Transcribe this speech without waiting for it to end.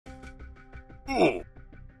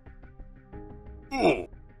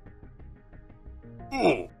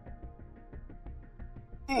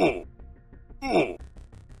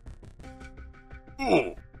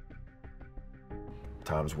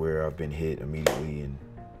Times where I've been hit immediately and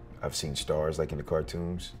I've seen stars like in the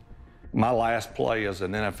cartoons. My last play as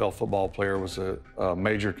an NFL football player was a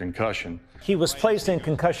major concussion. He was placed in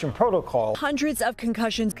concussion protocol. Hundreds of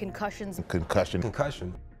concussions. Concussions.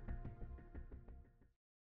 Concussion.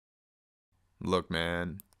 Look,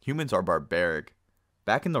 man, humans are barbaric.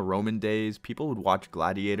 Back in the Roman days, people would watch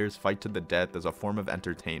gladiators fight to the death as a form of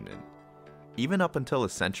entertainment. Even up until a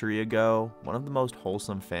century ago, one of the most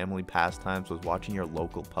wholesome family pastimes was watching your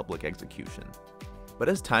local public execution. But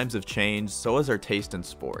as times have changed, so has our taste in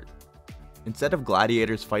sport. Instead of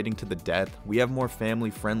gladiators fighting to the death, we have more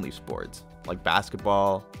family-friendly sports, like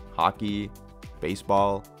basketball, hockey,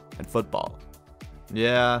 baseball, and football.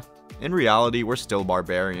 Yeah, in reality, we're still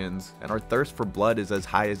barbarians, and our thirst for blood is as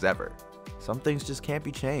high as ever. Some things just can't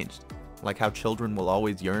be changed, like how children will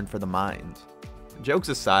always yearn for the mines. Jokes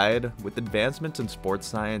aside, with advancements in sports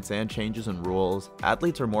science and changes in rules,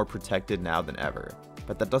 athletes are more protected now than ever.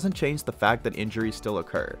 But that doesn't change the fact that injuries still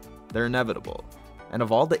occur. They're inevitable. And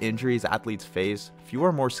of all the injuries athletes face, few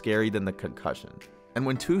are more scary than the concussion. And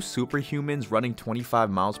when two superhumans running 25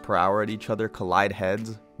 miles per hour at each other collide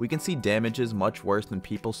heads, we can see damages much worse than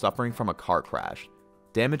people suffering from a car crash.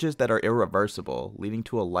 Damages that are irreversible, leading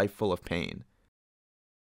to a life full of pain.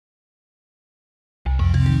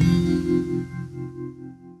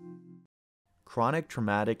 Chronic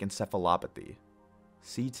traumatic encephalopathy,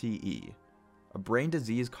 CTE. A brain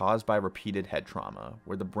disease caused by repeated head trauma,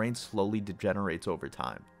 where the brain slowly degenerates over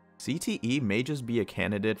time. CTE may just be a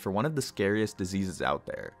candidate for one of the scariest diseases out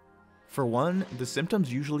there. For one, the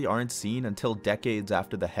symptoms usually aren't seen until decades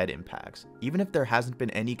after the head impacts, even if there hasn't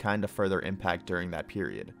been any kind of further impact during that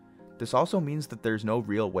period. This also means that there's no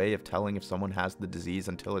real way of telling if someone has the disease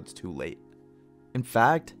until it's too late. In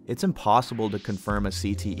fact, it's impossible to confirm a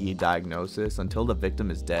CTE diagnosis until the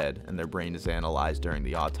victim is dead and their brain is analyzed during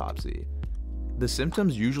the autopsy. The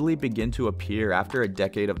symptoms usually begin to appear after a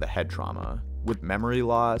decade of the head trauma, with memory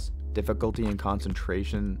loss, difficulty in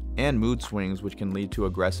concentration, and mood swings which can lead to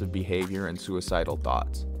aggressive behavior and suicidal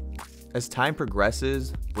thoughts. As time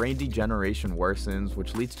progresses, brain degeneration worsens,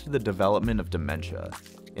 which leads to the development of dementia.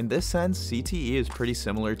 In this sense, CTE is pretty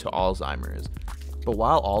similar to Alzheimer's, but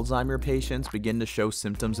while Alzheimer patients begin to show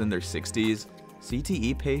symptoms in their 60s,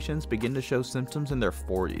 CTE patients begin to show symptoms in their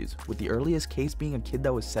 40s, with the earliest case being a kid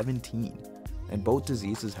that was 17. And both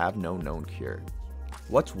diseases have no known cure.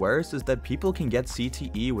 What's worse is that people can get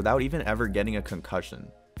CTE without even ever getting a concussion,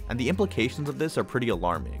 and the implications of this are pretty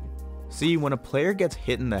alarming. See, when a player gets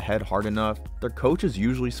hit in the head hard enough, their coach is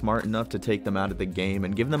usually smart enough to take them out of the game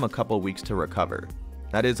and give them a couple weeks to recover.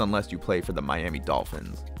 That is, unless you play for the Miami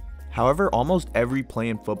Dolphins. However, almost every play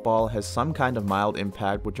in football has some kind of mild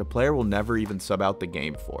impact which a player will never even sub out the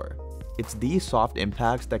game for. It's these soft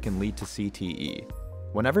impacts that can lead to CTE.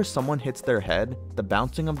 Whenever someone hits their head, the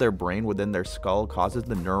bouncing of their brain within their skull causes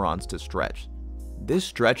the neurons to stretch. This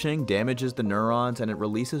stretching damages the neurons and it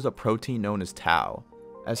releases a protein known as tau.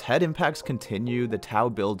 As head impacts continue, the tau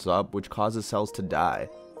builds up, which causes cells to die,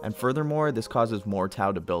 and furthermore, this causes more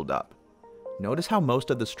tau to build up. Notice how most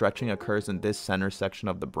of the stretching occurs in this center section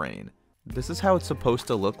of the brain. This is how it's supposed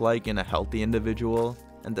to look like in a healthy individual,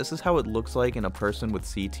 and this is how it looks like in a person with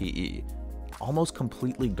CTE. Almost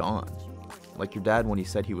completely gone. Like your dad when he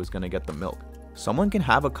said he was gonna get the milk. Someone can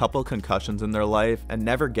have a couple concussions in their life and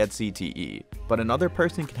never get CTE, but another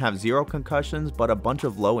person can have 0 concussions but a bunch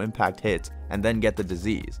of low impact hits and then get the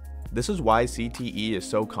disease. This is why CTE is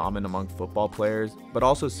so common among football players, but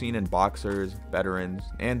also seen in boxers, veterans,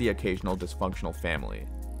 and the occasional dysfunctional family.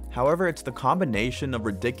 However, it's the combination of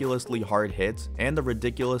ridiculously hard hits and the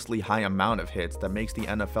ridiculously high amount of hits that makes the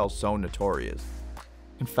NFL so notorious.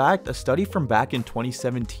 In fact, a study from back in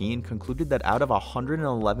 2017 concluded that out of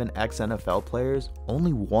 111 ex-NFL players,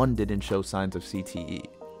 only 1 didn't show signs of CTE.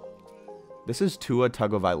 This is Tua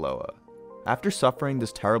Tagovailoa. After suffering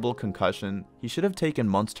this terrible concussion, he should have taken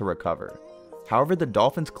months to recover. However, the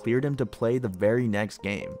Dolphins cleared him to play the very next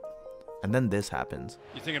game. And then this happens.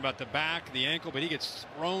 You're thinking about the back, the ankle, but he gets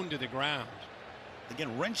thrown to the ground.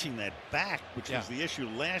 Again, wrenching that back, which was the issue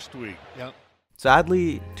last week. Yep.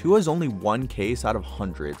 Sadly, Tua is only one case out of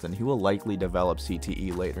hundreds, and he will likely develop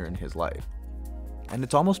CTE later in his life. And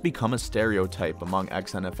it's almost become a stereotype among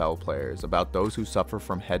ex-NFL players about those who suffer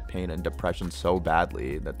from head pain and depression so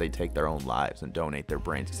badly that they take their own lives and donate their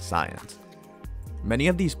brains to science. Many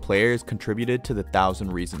of these players contributed to the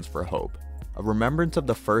 1,000 Reasons for Hope, a remembrance of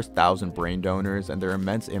the first 1,000 brain donors and their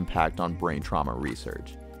immense impact on brain trauma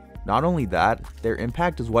research. Not only that, their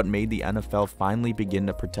impact is what made the NFL finally begin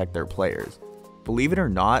to protect their players. Believe it or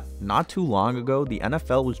not too long ago, the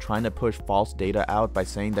NFL was trying to push false data out by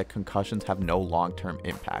saying that concussions have no long-term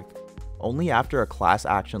impact. Only after a class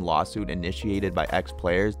action lawsuit initiated by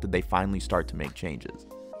ex-players did they finally start to make changes.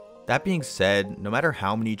 That being said, no matter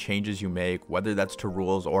how many changes you make, whether that's to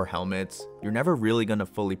rules or helmets, you're never really going to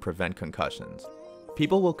fully prevent concussions.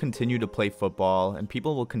 People will continue to play football and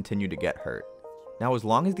people will continue to get hurt. Now, as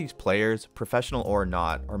long as these players, professional or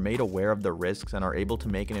not, are made aware of the risks and are able to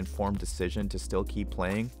make an informed decision to still keep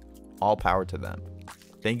playing, all power to them.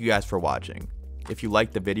 Thank you guys for watching. If you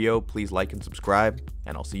liked the video, please like and subscribe,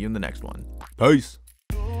 and I'll see you in the next one. Peace!